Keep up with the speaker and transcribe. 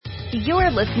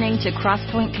You're listening to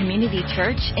Crosspoint Community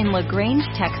Church in Grange,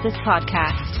 Texas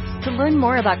podcast. To learn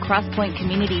more about Crosspoint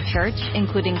Community Church,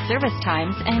 including service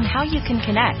times and how you can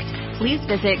connect, please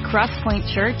visit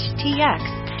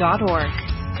crosspointchurchtx.org.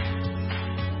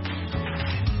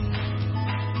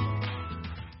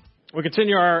 We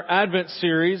continue our Advent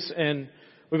series, and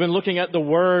we've been looking at the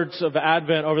words of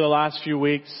Advent over the last few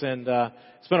weeks, and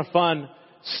it's been a fun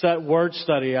word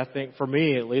study, I think, for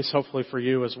me at least, hopefully for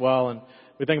you as well. And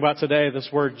we think about today this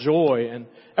word joy, and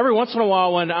every once in a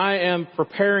while when I am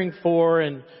preparing for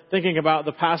and thinking about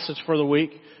the passage for the week,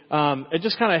 it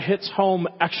just kind of hits home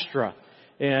extra.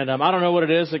 And I don't know what it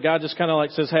is that God just kind of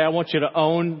like says, hey, I want you to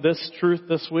own this truth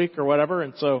this week or whatever.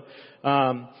 And so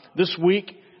this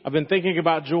week I've been thinking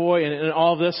about joy and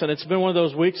all of this, and it's been one of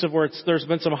those weeks of where there's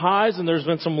been some highs and there's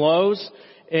been some lows,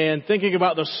 and thinking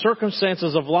about the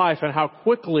circumstances of life and how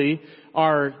quickly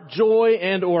our joy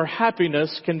and or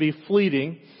happiness can be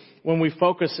fleeting when we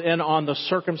focus in on the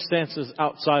circumstances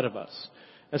outside of us.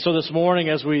 And so this morning,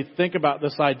 as we think about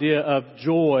this idea of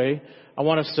joy, I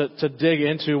want us to dig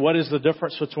into what is the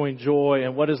difference between joy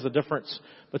and what is the difference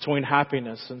between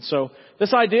happiness. And so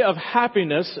this idea of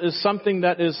happiness is something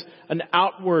that is an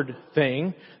outward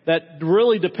thing that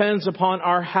really depends upon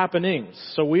our happenings.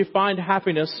 So we find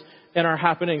happiness in our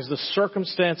happenings, the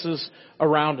circumstances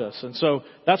around us. And so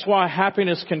that's why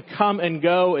happiness can come and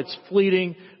go. It's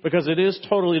fleeting because it is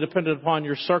totally dependent upon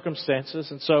your circumstances.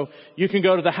 And so you can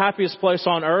go to the happiest place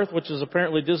on earth, which is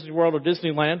apparently Disney World or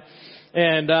Disneyland,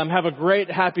 and have a great,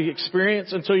 happy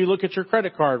experience until you look at your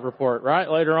credit card report, right,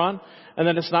 later on, and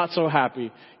then it's not so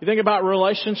happy. You think about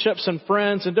relationships and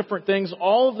friends and different things.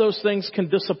 All of those things can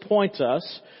disappoint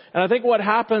us. And I think what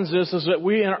happens is that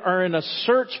we are in a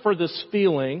search for this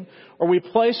feeling, or we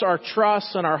place our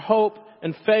trust and our hope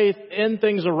and faith in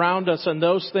things around us, and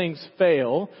those things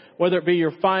fail, whether it be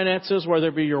your finances, whether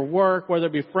it be your work, whether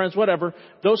it be friends, whatever,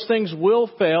 those things will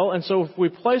fail. And so if we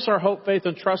place our hope, faith,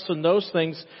 and trust in those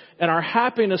things, and our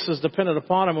happiness is dependent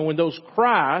upon them, and when those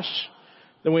crash,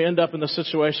 then we end up in the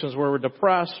situations where we're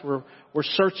depressed, we're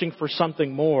searching for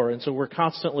something more, and so we're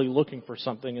constantly looking for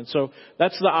something. And so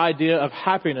that's the idea of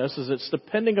happiness, is it's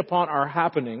depending upon our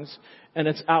happenings, and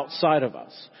it's outside of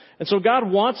us. And so God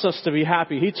wants us to be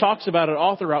happy. He talks about it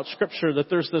all throughout Scripture,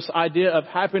 that there's this idea of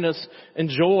happiness and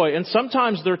joy. And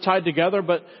sometimes they're tied together,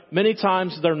 but many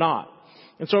times they're not.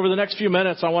 And so over the next few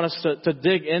minutes, I want us to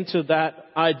dig into that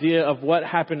idea of what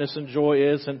happiness and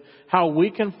joy is, and how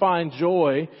we can find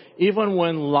joy even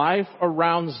when life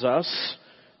around us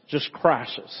just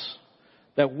crashes.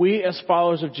 That we as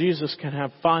followers of Jesus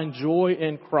can find joy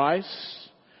in Christ,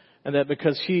 and that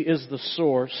because He is the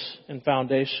source and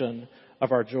foundation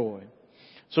of our joy.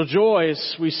 So joy,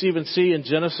 as we even see in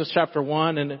Genesis chapter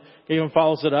 1, and it even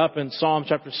follows it up in Psalm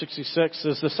chapter 66,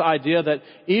 is this idea that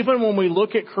even when we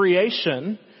look at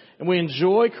creation and we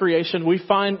enjoy creation, we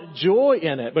find joy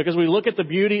in it because we look at the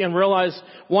beauty and realize,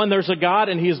 one, there's a God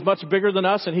and He's much bigger than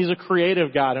us and He's a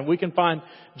creative God, and we can find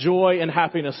joy and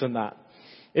happiness in that.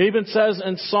 It even says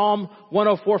in Psalm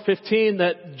 104:15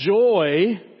 that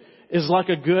joy is like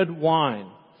a good wine.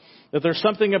 That there's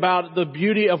something about the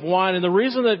beauty of wine, and the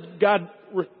reason that God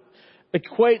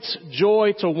equates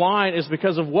joy to wine is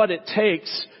because of what it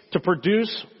takes to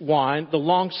produce wine, the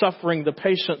long-suffering, the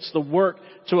patience, the work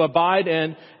to abide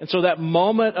in. And so that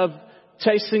moment of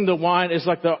tasting the wine is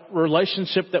like the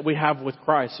relationship that we have with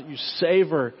Christ, that you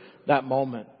savor that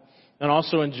moment. And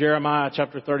also in Jeremiah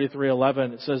chapter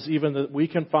 33:11, it says even that we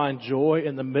can find joy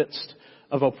in the midst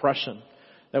of oppression.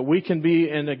 That we can be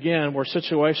in, again, where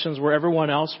situations where everyone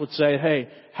else would say, hey,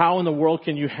 how in the world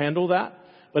can you handle that?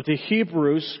 But the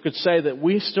Hebrews could say that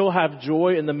we still have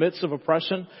joy in the midst of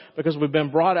oppression because we've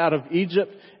been brought out of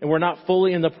Egypt and we're not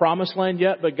fully in the promised land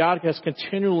yet, but God has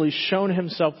continually shown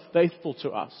Himself faithful to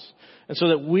us. And so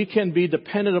that we can be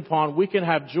dependent upon, we can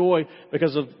have joy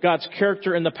because of God's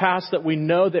character in the past, that we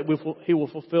know that He will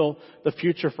fulfill the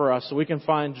future for us. So we can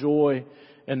find joy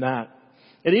in that.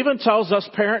 It even tells us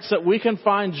parents that we can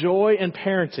find joy in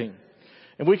parenting.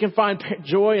 And we can find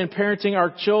joy in parenting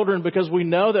our children because we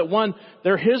know that, one,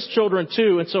 they're His children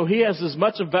too. And so He has as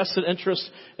much a vested interest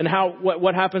in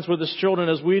what happens with His children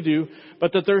as we do.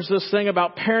 But that there's this thing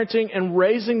about parenting and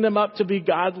raising them up to be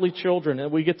godly children.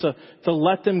 And we get to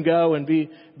let them go and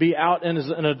be out as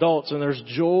adults. And there's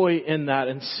joy in that,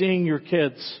 and seeing your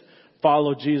kids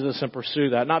follow Jesus and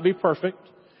pursue that. Not be perfect,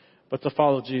 but to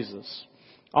follow Jesus.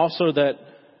 Also that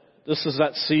this is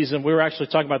that season. We were actually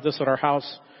talking about this at our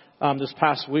house this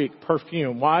past week.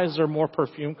 Perfume. Why is there more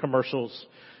perfume commercials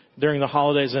during the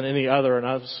holidays than any other?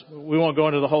 And we won't go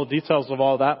into the whole details of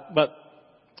all that, but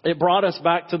it brought us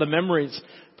back to the memories,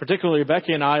 particularly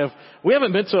Becky and I, we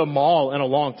haven't been to a mall in a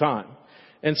long time.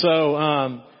 And so,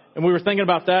 and we were thinking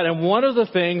about that. And one of the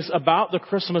things about the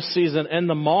Christmas season in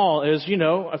the mall is,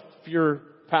 if you're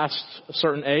past a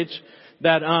certain age,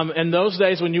 that in those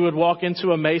days when you would walk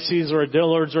into a Macy's or a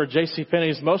Dillard's or a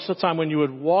JCPenney's, most of the time when you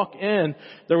would walk in,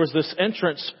 there was this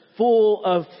entrance full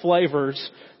of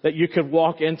flavors that you could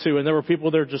walk into, and there were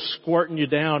people there just squirting you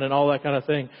down and all that kind of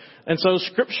thing. And so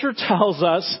Scripture tells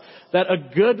us that a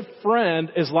good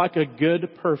friend is like a good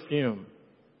perfume.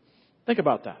 Think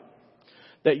about that.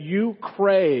 That you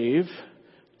crave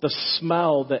the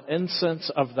smell, the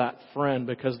incense of that friend,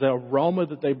 because the aroma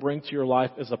that they bring to your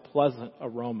life is a pleasant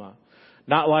aroma.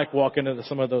 Not like walking into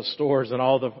some of those stores and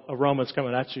all the aromas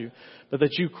coming at you, but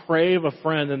that you crave a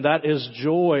friend, and that is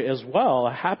joy as well,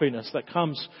 a happiness that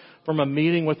comes from a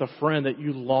meeting with a friend that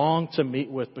you long to meet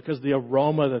with because the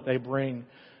aroma that they bring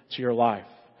to your life.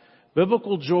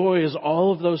 Biblical joy is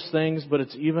all of those things, but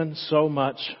it's even so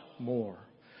much more.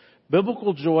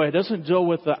 Biblical joy doesn't deal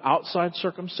with the outside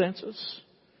circumstances.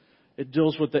 It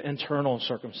deals with the internal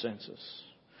circumstances.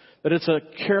 That it's a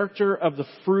character of the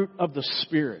fruit of the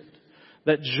Spirit.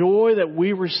 That joy that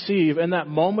we receive in that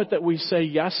moment that we say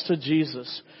yes to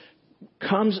Jesus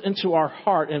comes into our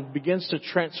heart and begins to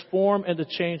transform and to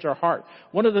change our heart.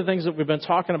 One of the things that we've been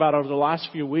talking about over the last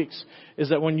few weeks is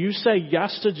that when you say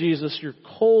yes to Jesus, your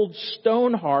cold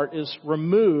stone heart is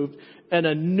removed and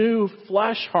a new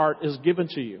flesh heart is given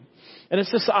to you. And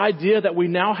it's this idea that we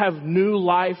now have new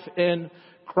life in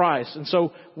Christ. And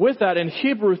so with that, in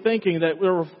Hebrew thinking, that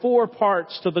there were 4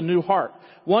 parts to the new heart.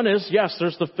 One is, yes,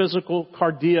 there's the physical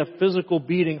cardia, physical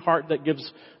beating heart that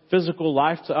gives physical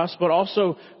life to us. But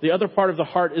also the other part of the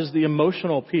heart is the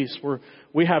emotional piece, where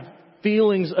we have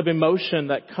feelings of emotion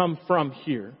that come from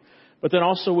here. But then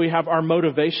also we have our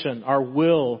motivation, our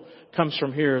will comes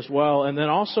from here as well. And then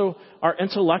also our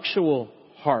intellectual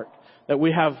heart, that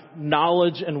we have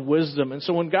knowledge and wisdom. And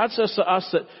so when God says to us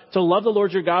that to love the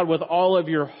Lord your God with all of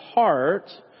your heart,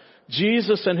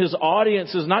 Jesus and his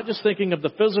audience is not just thinking of the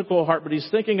physical heart, but he's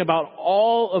thinking about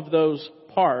all of those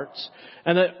parts.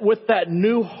 And that with that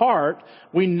new heart,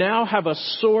 we now have a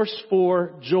source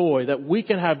for joy, that we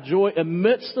can have joy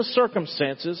amidst the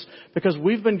circumstances because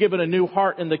we've been given a new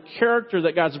heart, and the character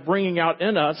that God's bringing out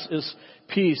in us is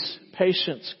peace,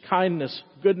 patience, kindness,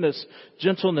 goodness,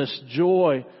 gentleness,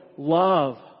 joy,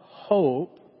 love,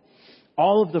 hope.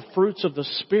 All of the fruits of the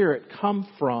Spirit come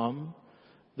from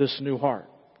this new heart.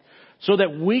 So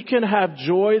that we can have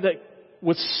joy that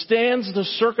withstands the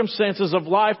circumstances of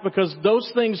life because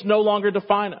those things no longer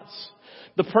define us.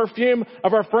 The perfume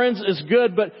of our friends is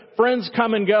good, but friends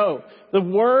come and go. The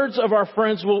words of our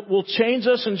friends will change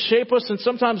us and shape us, and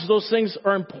sometimes those things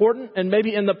are important, and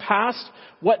maybe in the past,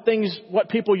 what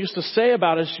people used to say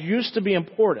about us used to be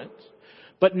important.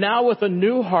 But now with a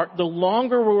new heart, the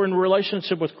longer we're in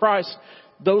relationship with Christ,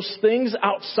 those things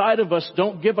outside of us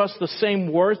don't give us the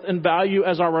same worth and value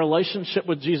as our relationship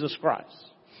with Jesus Christ.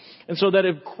 And so that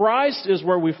if Christ is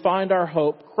where we find our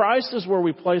hope, Christ is where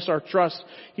we place our trust,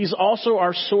 he's also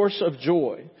our source of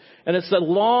joy. And it's that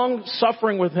long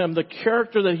suffering with him, the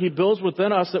character that he builds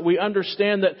within us, that we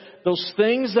understand that those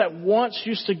things that once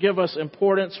used to give us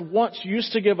importance, once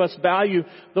used to give us value,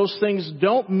 those things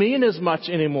don't mean as much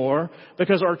anymore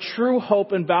because our true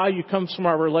hope and value comes from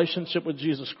our relationship with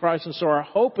Jesus Christ. And so our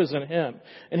hope is in him.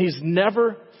 And he's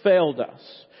never failed us.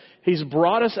 He's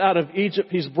brought us out of Egypt.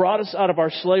 He's brought us out of our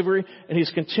slavery, and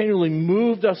he's continually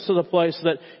moved us to the place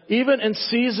that even in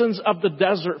seasons of the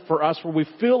desert for us where we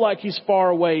feel like he's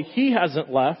far away, he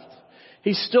hasn't left.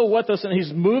 He's still with us, and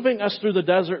he's moving us through the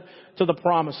desert to the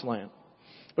promised land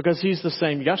because he's the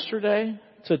same yesterday,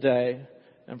 today,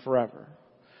 and forever.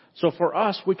 So for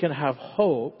us, we can have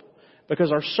hope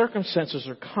because our circumstances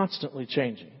are constantly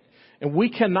changing, and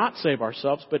we cannot save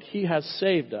ourselves, but he has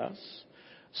saved us.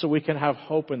 So we can have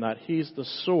hope in that. He's the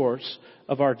source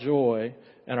of our joy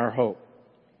and our hope.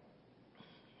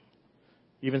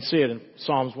 You even see it in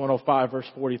Psalms 105 verse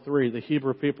 43. The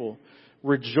Hebrew people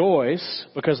rejoice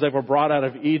because they were brought out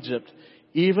of Egypt,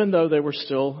 even though they were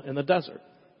still in the desert.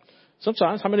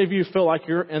 Sometimes, how many of you feel like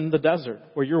you're in the desert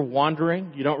where you're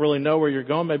wandering? You don't really know where you're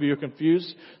going. Maybe you're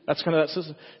confused. That's kind of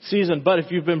that season. But if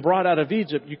you've been brought out of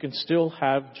Egypt, you can still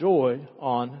have joy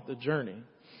on the journey.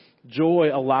 Joy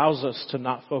allows us to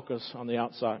not focus on the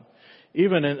outside.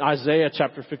 Even in Isaiah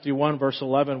chapter 51 verse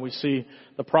 11, we see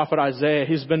the prophet Isaiah.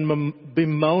 He's been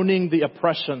bemoaning the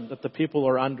oppression that the people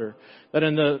are under. That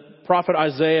in the prophet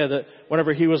Isaiah, that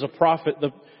whenever he was a prophet, the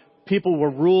people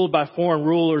were ruled by foreign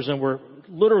rulers and were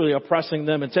literally oppressing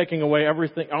them and taking away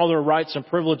everything, all their rights and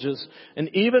privileges.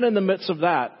 And even in the midst of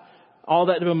that, all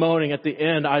that bemoaning, at the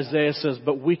end, Isaiah says,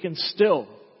 but we can still,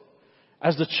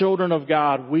 as the children of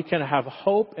God, we can have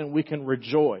hope and we can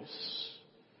rejoice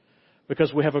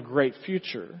because we have a great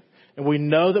future. And we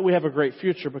know that we have a great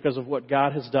future because of what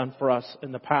God has done for us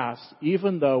in the past,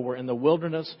 even though we're in the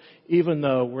wilderness, even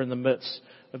though we're in the midst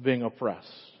of being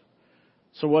oppressed.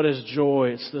 So what is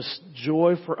joy? It's this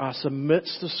joy for us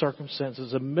amidst the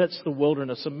circumstances, amidst the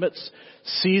wilderness, amidst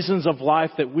seasons of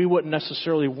life that we wouldn't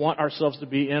necessarily want ourselves to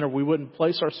be in or we wouldn't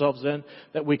place ourselves in,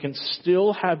 that we can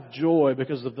still have joy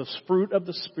because of the fruit of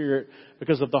the Spirit,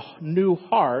 because of the new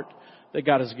heart that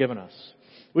God has given us.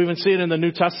 We even see it in the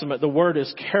New Testament. The word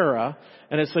is kara,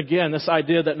 and it's again this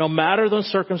idea that no matter the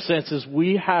circumstances,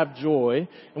 we have joy.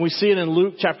 And we see it in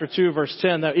Luke chapter 2, verse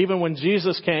 10, that even when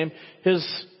Jesus came,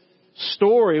 His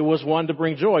story was one to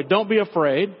bring joy. Don't be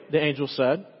afraid, the angel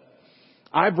said.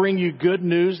 I bring you good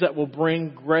news that will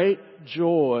bring great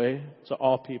joy to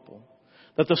all people.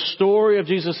 That the story of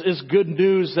Jesus is good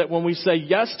news, that when we say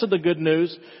yes to the good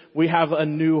news, we have a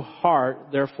new heart,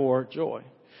 therefore joy.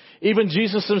 Even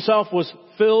Jesus himself was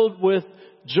filled with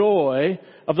joy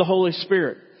of the Holy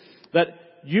Spirit. That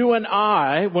you and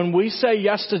I, when we say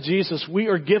yes to Jesus, we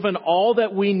are given all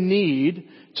that we need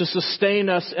to sustain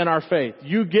us in our faith.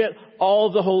 You get all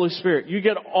of the Holy Spirit. You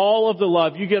get all of the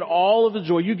love. You get all of the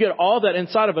joy. You get all that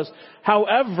inside of us.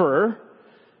 However,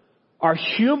 our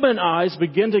human eyes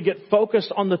begin to get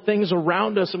focused on the things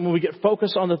around us. And when we get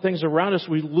focused on the things around us,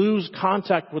 we lose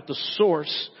contact with the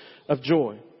source of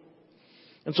joy.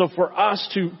 And so for us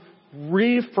to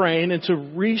refrain and to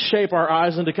reshape our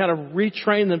eyes and to kind of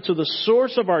retrain them to the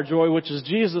source of our joy, which is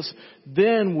Jesus,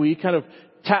 then we kind of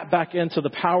tap back into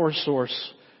the power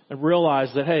source and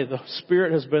realize that, hey, the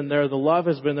Spirit has been there, the love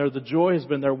has been there, the joy has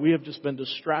been there. We have just been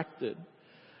distracted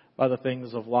by the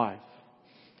things of life.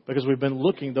 Because we've been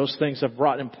looking, those things have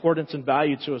brought importance and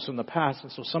value to us in the past.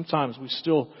 And so sometimes we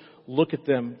still look at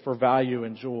them for value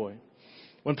and joy.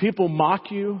 When people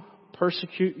mock you,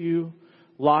 persecute you,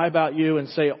 lie about you, and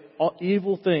say all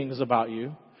evil things about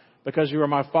you because you are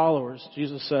my followers,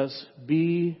 Jesus says,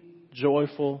 be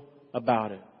joyful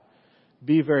about it.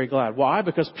 Be very glad. Why?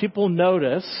 Because people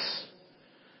notice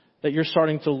that you're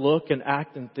starting to look and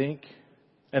act and think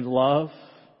and love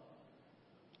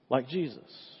like Jesus.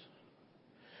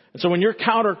 And so when you're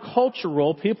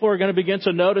countercultural, people are going to begin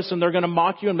to notice and they're going to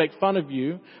mock you and make fun of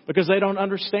you because they don't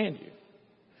understand you.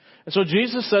 And so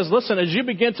Jesus says, listen, as you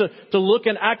begin to look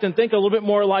and act and think a little bit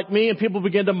more like me and people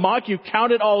begin to mock you,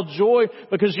 count it all joy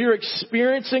because you're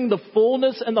experiencing the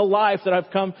fullness and the life that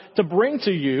I've come to bring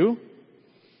to you.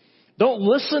 Don't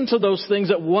listen to those things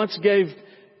that once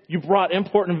you brought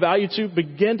important value to.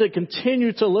 Begin to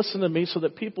continue to listen to me so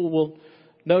that people will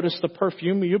notice the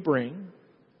perfume you bring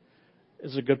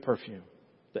is a good perfume.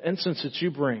 The incense that you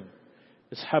bring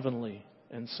is heavenly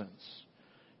incense.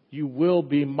 You will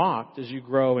be mocked as you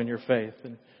grow in your faith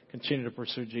and continue to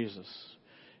pursue Jesus.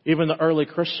 Even the early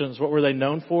Christians, what were they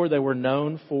known for? They were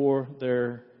known for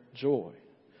their joy.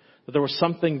 That there was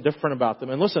something different about them.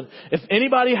 And listen, if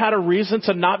anybody had a reason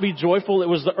to not be joyful, it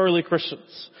was the early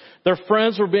Christians. Their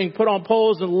friends were being put on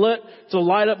poles and lit to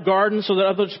light up gardens so that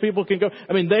other people can go.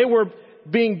 I mean, they were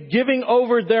giving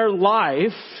over their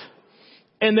life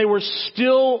and they were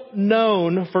still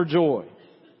known for joy.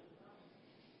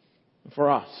 For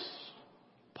us,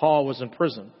 Paul was in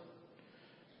prison.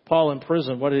 Paul in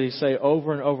prison, what did he say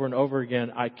over and over and over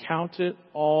again? I count it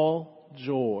all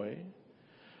joy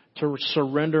to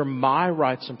surrender my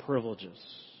rights and privileges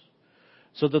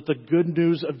so that the good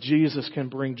news of Jesus can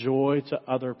bring joy to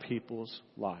other people's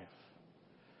life.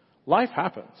 Life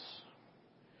happens.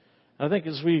 I think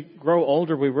as we grow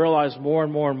older, we realize more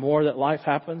and more and more that life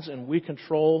happens and we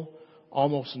control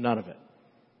almost none of it.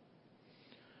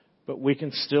 But we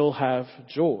can still have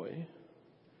joy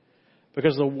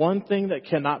because the one thing that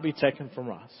cannot be taken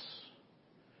from us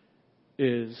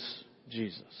is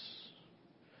Jesus.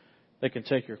 They can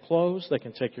take your clothes, they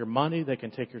can take your money, they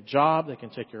can take your job, they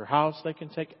can take your house, they can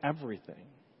take everything.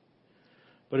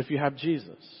 But if you have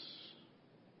Jesus,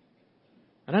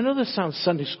 and I know this sounds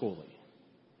Sunday schooly,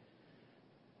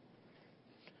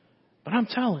 but I'm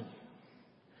telling you,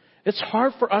 it's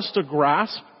hard for us to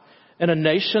grasp in a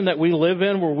nation that we live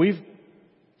in where we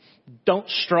don't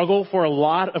struggle for a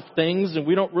lot of things and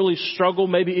we don't really struggle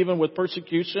maybe even with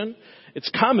persecution. It's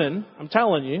coming, I'm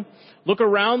telling you. Look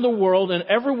around the world and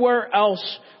everywhere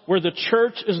else where the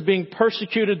church is being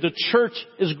persecuted, the church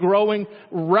is growing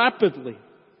rapidly.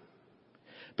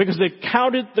 Because they've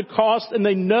counted the cost and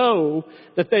they know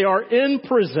that they are in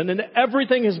prison and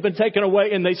everything has been taken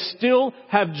away and they still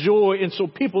have joy. And so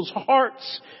people's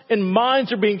hearts and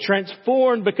minds are being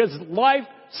transformed because life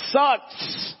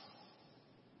sucks.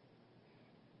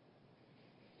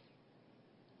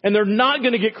 And they're not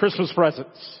going to get Christmas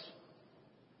presents.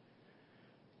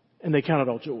 And they count it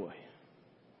all joy.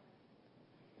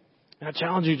 And I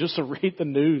challenge you just to read the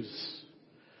news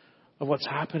of what's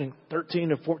happening.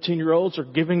 13 and 14-year-olds are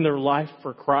giving their life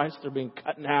for Christ. They're being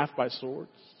cut in half by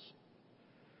swords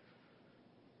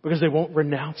because they won't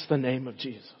renounce the name of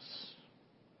Jesus.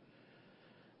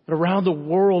 And around the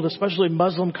world, especially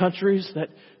Muslim countries, that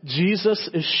Jesus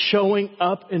is showing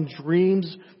up in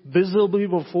dreams visibly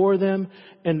before them,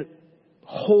 and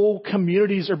whole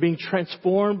communities are being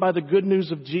transformed by the good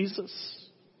news of Jesus.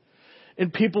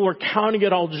 And people are counting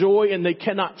it all joy, and they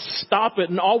cannot stop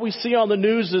it. And all we see on the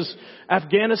news is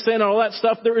Afghanistan and all that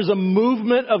stuff. There is a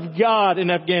movement of God in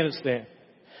Afghanistan.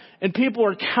 And people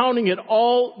are counting it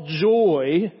all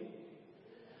joy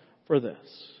for this.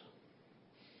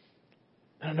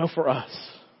 And I know for us,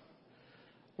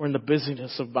 we're in the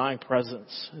busyness of buying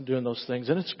presents and doing those things.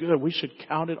 And it's good. We should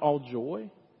count it all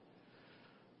joy.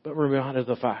 But we're reminded of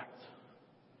the fact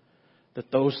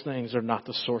that those things are not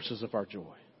the sources of our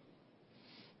joy.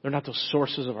 They're not the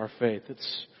sources of our faith.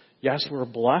 It's, yes, we're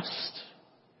blessed,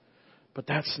 but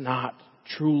that's not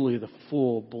truly the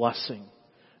full blessing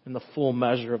and the full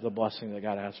measure of the blessing that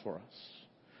God has for us.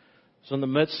 So in the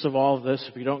midst of all of this,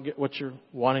 if you don't get what you're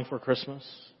wanting for Christmas,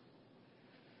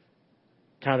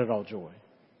 count it all joy,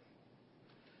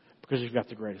 because you've got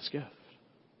the greatest gift.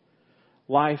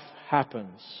 Life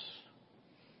happens.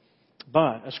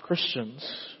 But as Christians,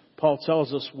 Paul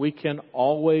tells us we can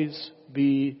always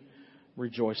be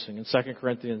rejoicing. In 2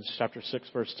 Corinthians chapter 6,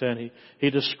 verse 10, he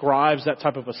describes that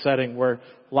type of a setting where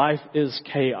life is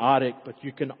chaotic, but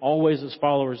you can always, as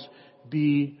followers,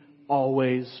 be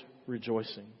always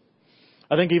rejoicing.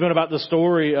 I think even about the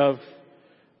story of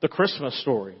the Christmas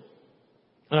story.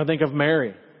 And I think of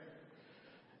Mary.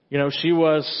 You know, she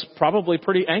was probably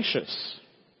pretty anxious.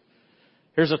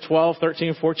 Here's a 12,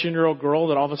 13, 14-year-old girl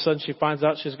that all of a sudden she finds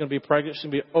out she's going to be pregnant. She's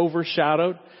going to be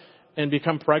overshadowed and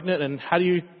become pregnant. And how do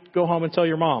you go home and tell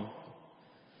your mom?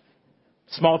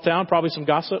 Small town, probably some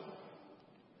gossip,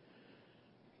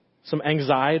 some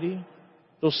anxiety,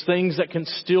 those things that can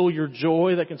steal your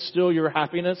joy, that can steal your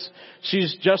happiness.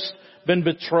 She's just been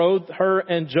betrothed. Her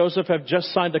and Joseph have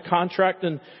just signed a contract,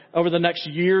 and over the next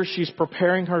year she's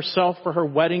preparing herself for her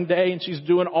wedding day, and she's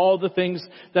doing all the things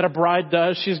that a bride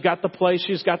does. She's got the place,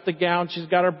 she's got the gown, she's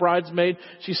got her bridesmaid,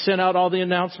 she sent out all the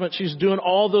announcements, she's doing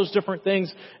all those different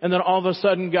things, and then all of a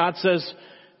sudden God says,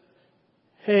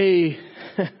 hey,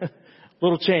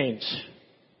 little change.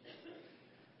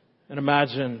 And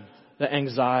imagine the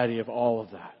anxiety of all of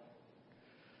that.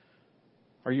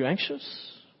 Are you anxious?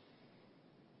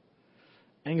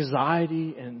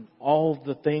 Anxiety and all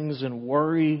the things and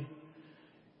worry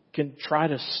can try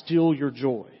to steal your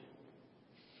joy.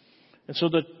 And so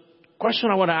the question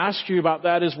I want to ask you about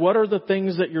that is, what are the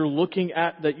things that you're looking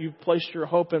at that you've placed your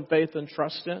hope and faith and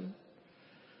trust in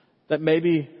that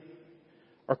maybe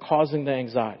are causing the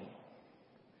anxiety?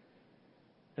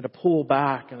 And to pull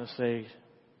back and to say,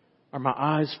 are my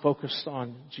eyes focused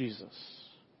on Jesus?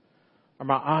 Are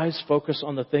my eyes focused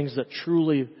on the things that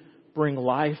truly bring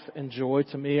life and joy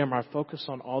to me? Am I focused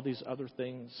on all these other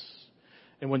things?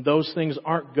 And when those things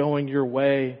aren't going your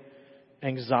way,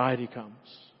 anxiety comes.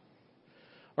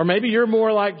 Or maybe you're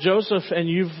more like Joseph and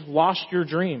you've lost your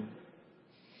dream.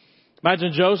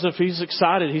 Imagine Joseph, he's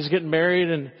excited. He's getting married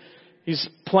and he's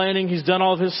planning. He's done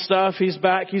all of his stuff. He's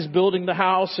back. He's building the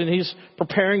house and he's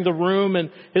preparing the room.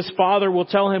 And his father will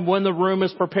tell him when the room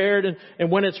is prepared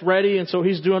and when it's ready. And so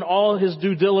he's doing all his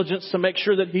due diligence to make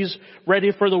sure that he's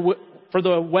ready for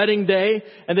the wedding day.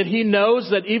 And that he knows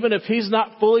that even if he's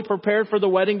not fully prepared for the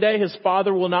wedding day, his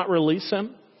father will not release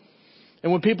him.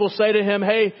 And when people say to him,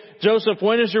 hey, Joseph,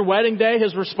 when is your wedding day?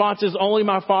 His response is, only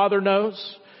my father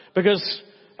knows. Because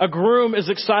a groom is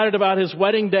excited about his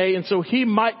wedding day, and so he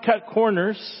might cut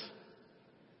corners.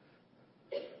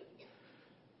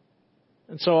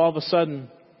 And so all of a sudden,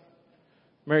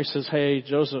 Mary says, hey,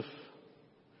 Joseph,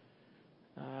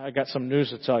 I got some news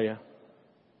to tell you.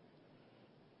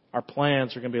 Our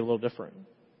plans are going to be a little different.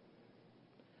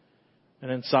 And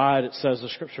inside it says, the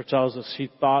scripture tells us, he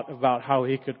thought about how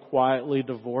he could quietly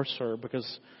divorce her because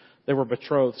they were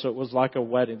betrothed. So it was like a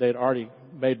wedding. They'd already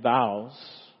made vows.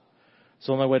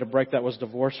 So the only way to break that was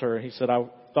divorce her. He said, I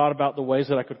thought about the ways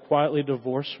that I could quietly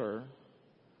divorce her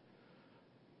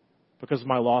because of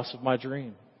my loss of my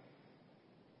dream.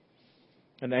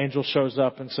 An angel shows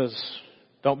up and says,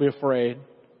 don't be afraid.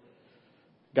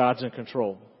 God's in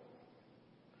control.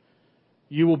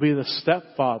 You will be the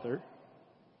stepfather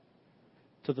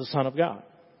to the Son of God.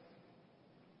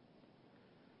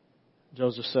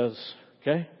 Joseph says,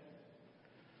 okay,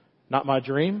 not my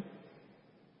dream,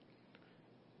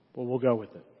 but we'll go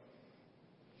with it.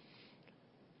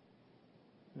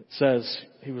 It says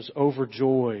he was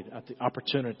overjoyed at the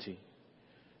opportunity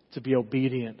to be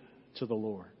obedient to the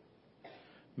Lord.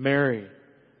 Mary,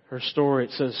 her story,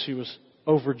 it says she was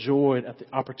overjoyed at the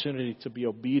opportunity to be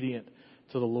obedient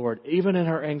to the Lord. Even in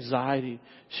her anxiety,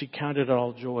 she counted it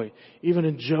all joy. Even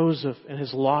in Joseph and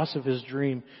his loss of his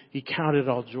dream, he counted it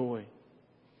all joy.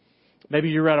 Maybe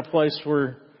you're at a place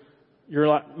where you're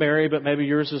like Mary, but maybe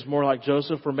yours is more like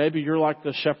Joseph, or maybe you're like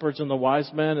the shepherds and the wise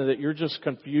men and that you're just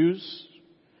confused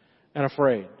and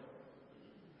afraid.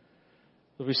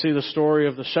 As we see the story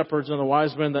of the shepherds and the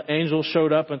wise men, the angel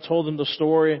showed up and told them the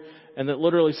story, and it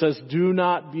literally says, "Do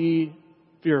not be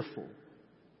fearful."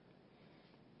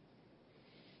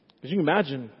 As you can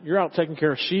imagine, you're out taking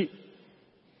care of sheep,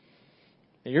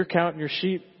 and you're counting your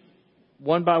sheep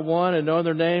one by one and knowing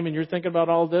their name, and you're thinking about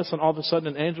all this, and all of a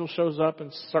sudden an angel shows up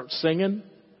and starts singing.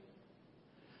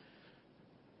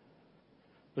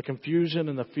 The confusion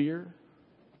and the fear.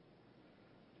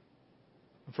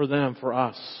 And for them, for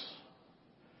us,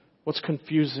 what's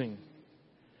confusing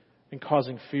and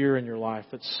causing fear in your life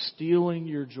that's stealing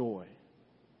your joy?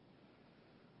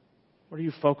 What are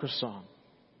you focused on?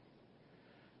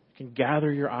 You can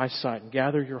gather your eyesight and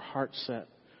gather your heart set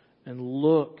and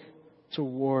look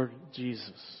toward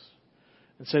Jesus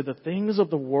and say, the things of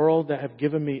the world that have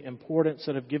given me importance,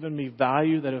 that have given me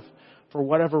value, that have, for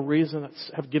whatever reason,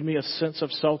 have given me a sense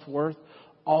of self-worth,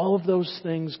 all of those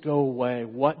things go away.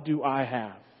 What do I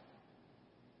have?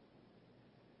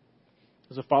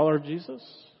 As a follower of Jesus,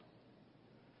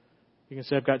 you can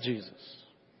say, I've got Jesus.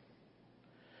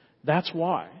 That's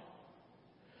why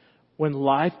when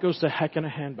life goes to heck in a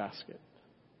handbasket,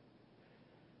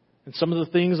 and some of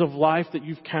the things of life that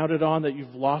you've counted on, that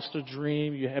you've lost a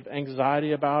dream, you have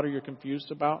anxiety about, or you're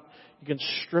confused about, you can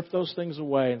strip those things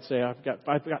away and say, I've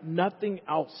got nothing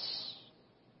else.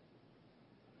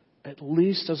 At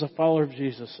least as a follower of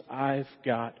Jesus, I've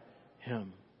got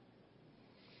Him.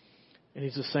 And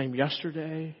He's the same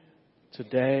yesterday,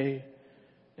 today,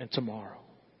 and tomorrow.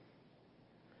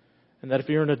 And that if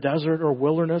you're in a desert or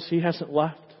wilderness, He hasn't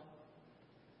left.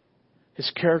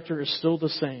 His character is still the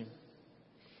same.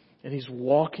 And He's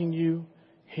walking you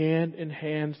hand in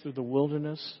hand through the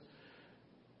wilderness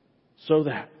so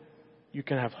that you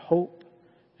can have hope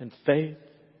and faith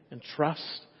and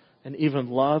trust and even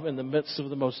love in the midst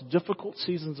of the most difficult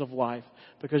seasons of life,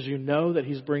 because you know that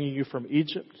He's bringing you from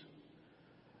Egypt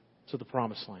to the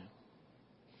Promised Land.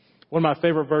 One of my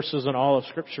favorite verses in all of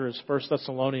Scripture is 1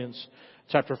 Thessalonians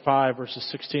chapter 5, verses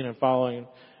 16 and following.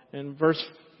 And verse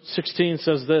 16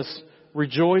 says this,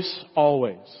 "Rejoice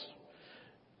always."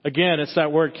 Again, it's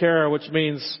that word kara, which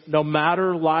means no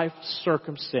matter life's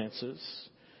circumstances,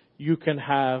 you can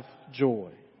have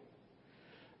joy.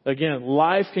 Again,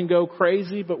 life can go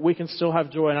crazy, but we can still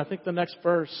have joy. And I think the next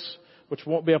verse, which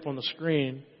won't be up on the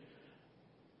screen,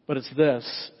 but it's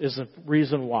this, is the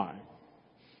reason why.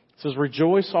 It says,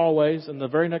 "Rejoice always," and the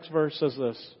very next verse says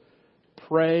this,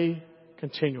 "Pray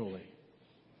continually."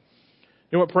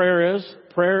 You know what prayer is?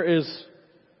 Prayer is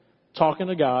talking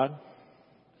to God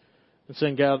and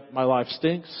saying, God, my life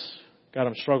stinks. God,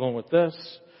 I'm struggling with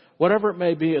this. Whatever it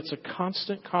may be, it's a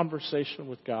constant conversation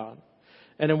with God.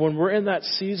 And then when we're in that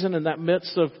season, in that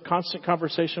midst of constant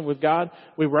conversation with God,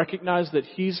 we recognize that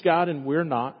He's God and we're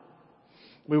not.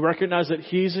 We recognize that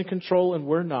He's in control and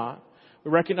we're not.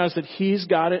 We recognize that He's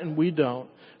got it and we don't.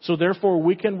 So therefore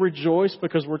we can rejoice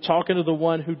because we're talking to the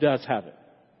one who does have it.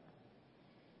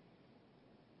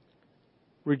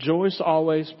 Rejoice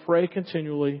always, pray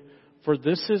continually, for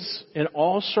this is, in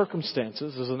all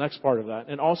circumstances, is the next part of that,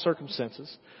 in all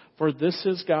circumstances, for this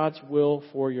is God's will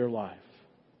for your life.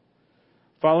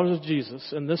 Followers of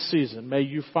Jesus, in this season, may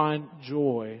you find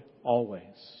joy always,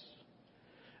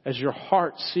 as your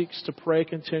heart seeks to pray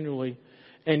continually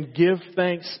and give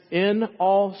thanks in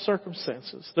all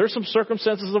circumstances. There's some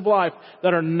circumstances of life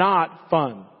that are not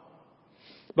fun,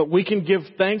 but we can give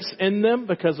thanks in them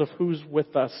because of who's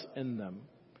with us in them,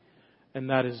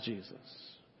 and that is Jesus.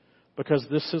 Because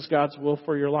this is God's will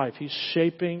for your life. He's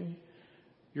shaping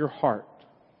your heart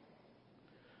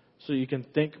so you can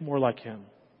think more like Him,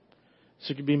 so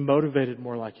you can be motivated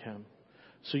more like Him,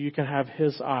 so you can have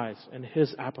His eyes and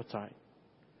His appetite.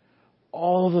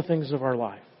 All of the things of our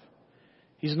life,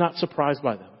 He's not surprised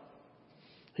by them.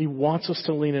 He wants us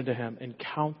to lean into Him and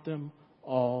count them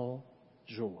all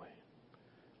joy.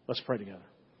 Let's pray together.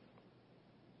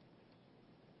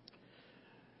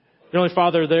 Heavenly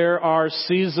Father, there are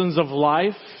seasons of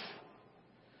life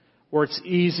where it's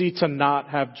easy to not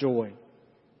have joy.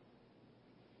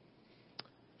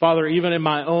 Father, even in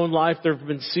my own life, there have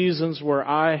been seasons where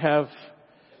I have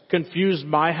confused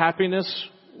my happiness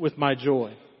with my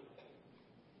joy.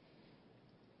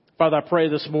 Father, I pray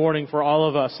this morning for all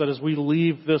of us that as we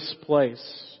leave this place,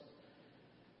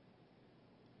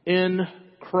 in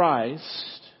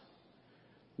Christ,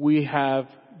 we have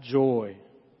joy.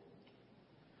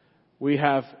 We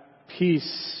have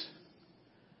peace.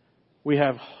 We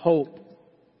have hope.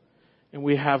 And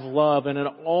we have love. And in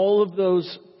all of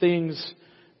those things,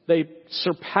 they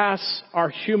surpass our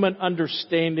human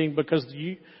understanding because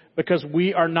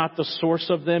we are not the source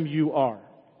of them, you are.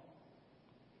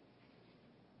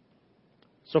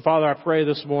 So Father, I pray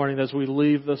this morning as we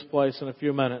leave this place in a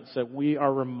few minutes that we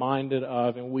are reminded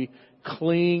of and we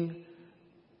cling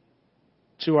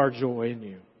to our joy in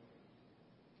you.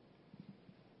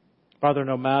 Father,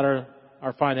 no matter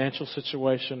our financial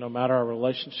situation, no matter our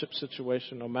relationship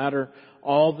situation, no matter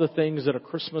all the things that a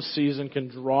Christmas season can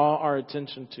draw our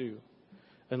attention to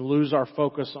and lose our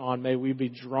focus on, may we be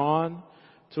drawn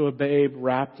to a babe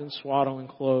wrapped in swaddling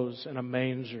clothes in a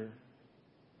manger,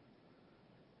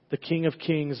 the King of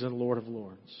Kings and Lord of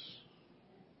Lords.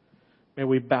 May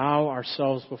we bow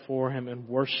ourselves before Him and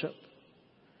worship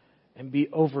and be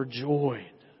overjoyed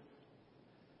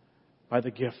by the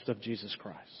gift of Jesus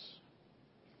Christ.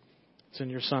 It's in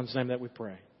your Son's name that we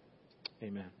pray.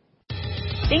 Amen.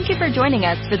 Thank you for joining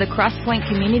us for the Crosspoint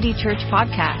Community Church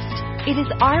podcast. It is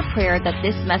our prayer that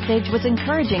this message was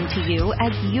encouraging to you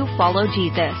as you follow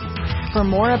Jesus. For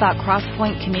more about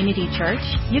Crosspoint Community Church,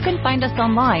 you can find us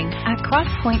online at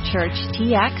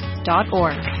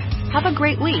crosspointchurchtx.org. Have a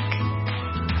great week.